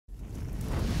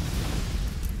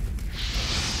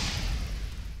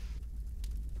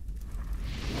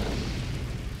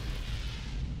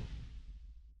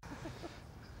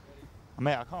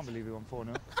Mate, I can't believe we won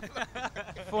 4-0.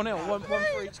 4-0, one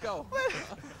for each goal.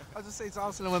 I was just saying to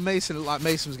Arsenal when Mason looked like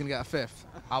Mason was going to get a fifth.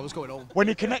 I was going home. When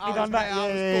he connected on that,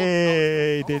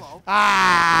 yeah, he did.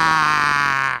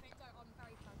 Ah!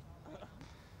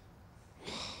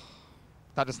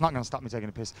 That is not going to stop me taking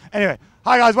a piss. Anyway,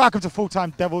 hi guys, welcome to Full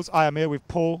Time Devils. I am here with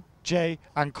Paul, Jay,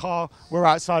 and Karl. We're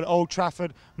outside Old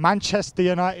Trafford. Manchester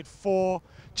United 4,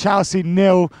 Chelsea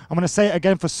 0. I'm going to say it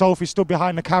again for Sophie, stood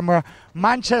behind the camera.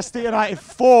 Manchester United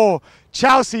 4,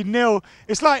 Chelsea 0.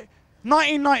 It's like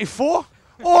 1994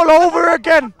 all over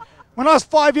again. When I was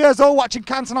 5 years old watching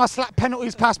Cantona, I slapped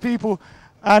penalties past people.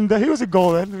 And he was in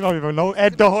goal then, I don't even know.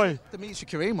 Ed De Hoy. Dimitri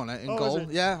Karim on it in goal.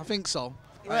 Yeah, I think so.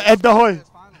 Ed De Hoy.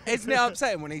 Isn't it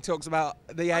upsetting when he talks about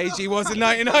the age he was in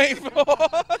 1994?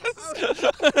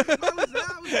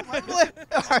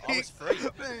 I was free.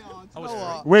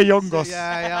 We're young, Gus.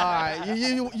 Yeah, all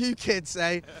right. You kids,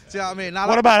 eh? Do you know what I mean? Now,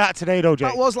 What about that today, though, Jay?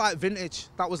 that was like vintage.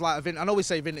 That was like a vintage. I know we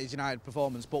say vintage United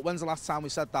performance, but when's the last time we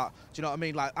said that? Do you know what I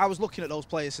mean? Like, I was looking at those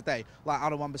players today, like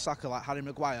Aaron Wan-Bissaka, like Harry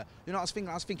Maguire. You know what I was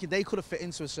thinking? I was thinking they could have fit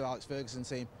into a Sir Alex Ferguson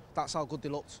team. That's how good they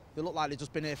looked. They looked like they'd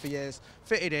just been here for years,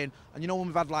 fitted in. And you know when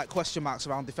we've had like question marks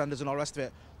around defenders and all the rest of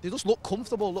it, they just look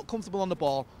comfortable on the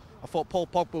ball. I thought Paul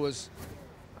Pogba was.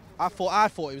 I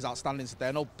thought he was outstanding today.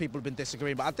 I know people have been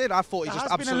disagreeing, but I thought he just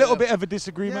absolutely. There's been a little bit of a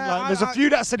disagreement. Yeah, like, there's a few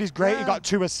that said he's great. He got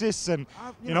 2 assists, and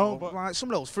you know, but like some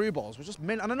of those through balls were just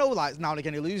mint. And I know like now and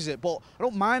again he loses it, but I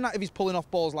don't mind that if he's pulling off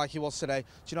balls like he was today. Do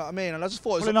you know what I mean? And I just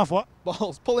thought pulling off what?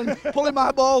 Balls, pulling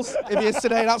my balls. If he is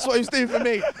today, that's what he was doing for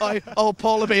me. Like, oh,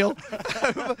 Paul Emile.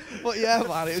 But yeah,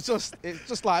 man, it's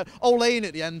just like O'Lane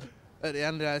at the end. At the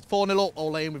end, 4-0 up,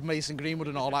 O'Lane with Mason Greenwood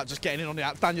and all that, just getting in on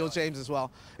the Daniel James as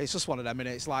well. It's just one of them, innit?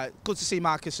 It's like good to see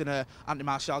Marcus and Anthony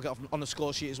Martial get off on the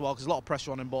score sheet as well, because there's a lot of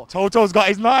pressure on him. But Toto's got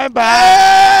his 9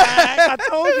 back. I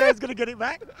told you he's gonna get it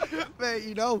back. Mate,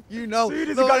 you know. As soon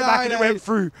as he got it back and it went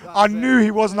through, I knew he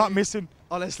was not missing.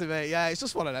 Honestly, mate, yeah, it's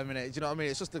just one of them, innit? Do you know what I mean?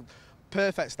 It's just the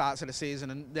perfect start to the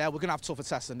season, and yeah, we're gonna have tougher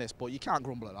tests than this, but you can't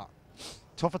grumble at that.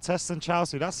 Tougher tests than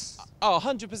Chelsea. That's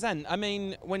 100%. I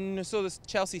mean, when you saw the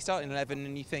Chelsea starting 11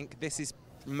 and you think this is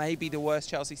maybe the worst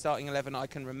Chelsea starting 11 I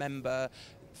can remember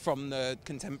from the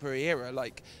contemporary era,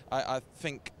 like I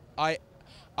think I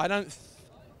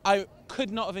could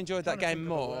not have enjoyed that game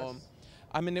more.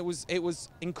 I mean, it was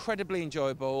incredibly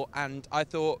enjoyable, and I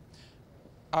thought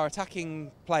our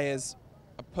attacking players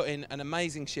put in an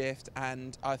amazing shift,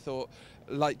 and I thought,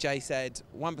 like Jay said,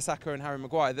 Wan-Bissaka and Harry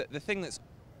Maguire, the thing that's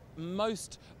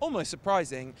almost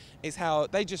surprising is how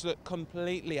they just look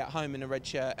completely at home in a red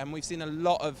shirt, and we've seen a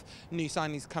lot of new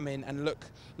signings come in and look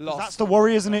lost. That's the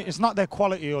worry, isn't it? It's not their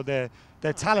quality or their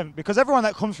talent, because everyone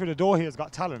that comes through the door here has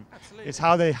got talent. Absolutely. It's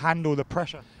how they handle the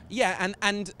pressure. Yeah,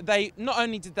 and they not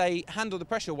only did they handle the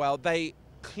pressure well, they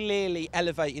clearly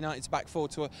elevate United's back four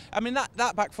to I mean,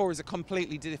 that back four is a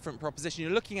completely different proposition.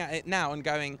 You're looking at it now and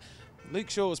going, Luke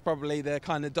Shaw's probably the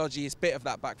kind of dodgiest bit of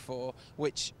that back four,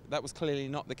 which that was clearly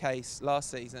not the case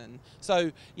last season.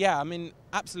 So, yeah, I mean,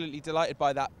 absolutely delighted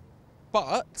by that.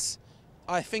 But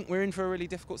I think we're in for a really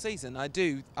difficult season. I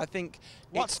think...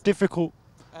 What's difficult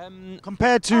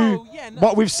compared to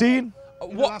what we've seen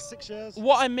in the last 6 years?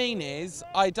 What I mean is,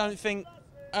 I don't think...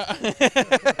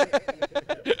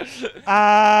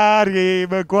 Harry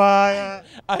Maguire.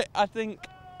 I think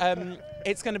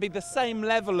it's going to be the same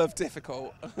level of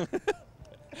difficult.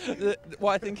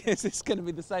 What I think is it's going to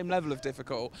be the same level of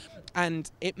difficult, and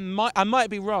I might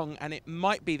be wrong, and it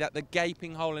might be that the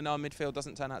gaping hole in our midfield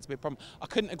doesn't turn out to be a problem. I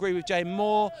couldn't agree with Jay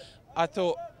more. I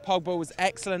thought Pogba was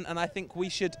excellent, and I think we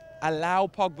should allow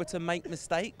Pogba to make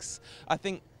mistakes. I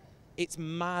think it's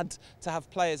mad to have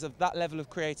players of that level of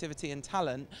creativity and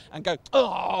talent and go,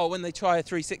 oh, when they try a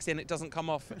 360 and it doesn't come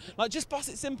off. Like, just pass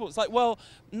it simple. It's like, well,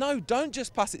 no, don't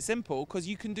just pass it simple, because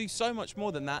you can do so much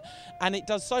more than that. And it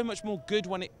does so much more good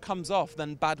when it comes off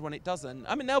than bad when it doesn't.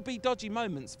 I mean, there'll be dodgy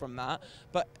moments from that,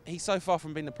 but he's so far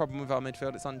from being the problem with our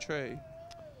midfield, it's untrue.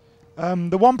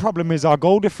 The one problem is our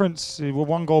goal difference. We're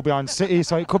 1 goal behind City,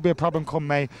 so it could be a problem come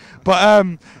May. But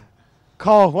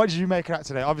Karl, what did you make of that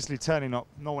today? Obviously turning up,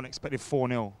 no one expected 4-0,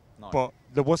 no. But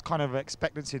there was kind of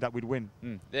expectancy that we'd win.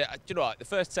 Yeah, do you know what? The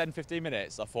first 10-15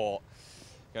 minutes, I thought,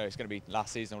 it's going to be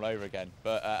last season all over again.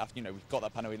 But after we've got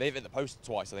that penalty, they've hit the post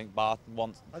twice. I think Bar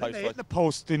once. I think they hit the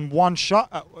post in one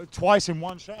shot, twice in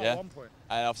one shot at one point.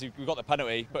 And obviously we got the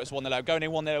penalty, put us 1-0 out. Going in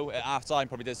 1-0 at half time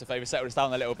probably did us a favour, settled us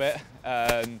down a little bit.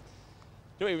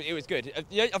 It was good. I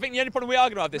think the only problem we are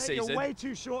going to have this season... You're way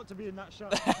too short to be in that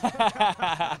shot.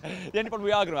 The only problem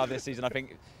we are going to have this season, I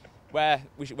think, where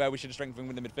we should have strengthened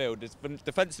with the midfield is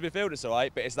defensive midfield is all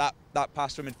right, but it's that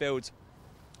pass from midfield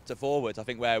to forwards. I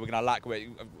think where we're going to lack, we're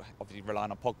obviously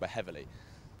relying on Pogba heavily.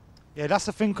 Yeah, that's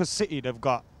the thing, because City, they've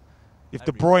got, if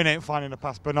De Bruyne ain't finding the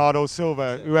pass, Bernardo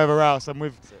Silva, whoever else, and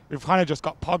we've kind of just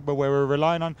got Pogba where we're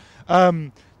relying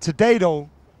on. Today, though,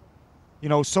 you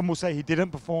know, some will say he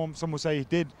didn't perform, some will say he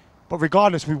did, but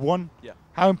regardless, we won. Yeah.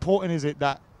 How important is it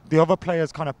that the other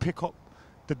players kind of pick up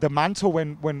the mantle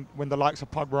when the likes of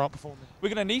Pogba aren't performing? We're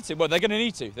going to need to. Well, they're going to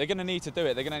need to. They're going to need to do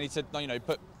it. They're going to need to, you know,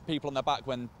 put people on their back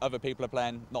when other people are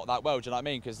playing not that well. Do you know what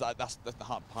I mean? Because that's the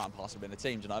part and parcel of being the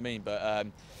team. Do you know what I mean? But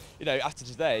you know, after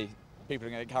today, people are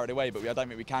going to get carried away. But I don't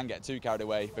think we can get too carried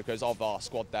away because of our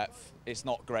squad depth. It's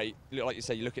not great. Like you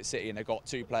say, you look at City and they've got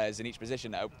 2 players in each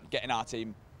position that are getting our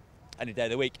team any day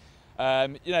of the week.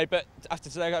 You know, but after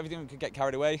today, everything could get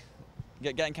carried away.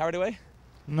 Getting carried away.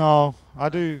 No, I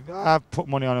do. I've put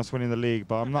money on us winning the league,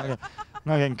 but I'm not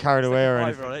getting carried away or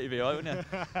anything. On it, you'd be all right, wouldn't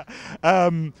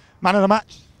you? Man of the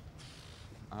match?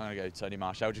 I'm going to go Tony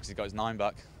Marshall because he's got his 9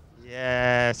 back.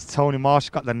 Yes, Tony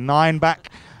Marshall got the 9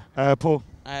 back. Paul?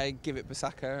 I give it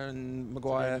Bissaka and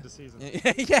Maguire. The season.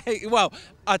 Yeah, well,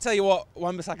 I'll tell you what,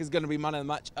 Wan-Bissaka is going to be man of the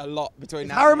match a lot between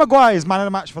now. Harry Maguire is man of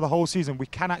the match for the whole season. We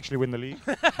can actually win the league.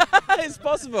 It's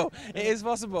possible. It is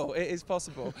possible. It is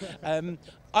possible.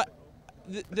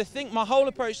 The thing, my whole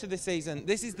approach to this season,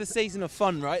 this is the season of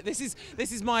fun, right? This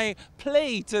is my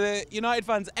plea to the United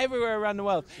fans everywhere around the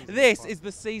world. This is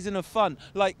the season of fun.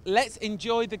 Like, let's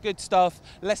enjoy the good stuff.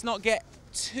 Let's not get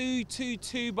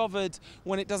too bothered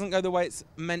when it doesn't go the way it's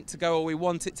meant to go or we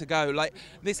want it to go. Like,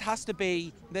 this has to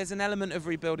be, there's an element of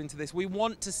rebuilding to this. We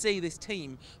want to see this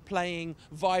team playing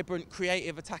vibrant,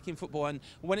 creative, attacking football, and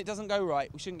when it doesn't go right,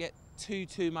 we shouldn't get too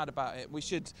mad about it. We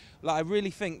should, like, I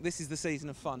really think this is the season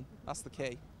of fun. That's the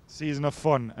key. Season of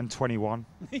fun and 21.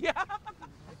 Yeah.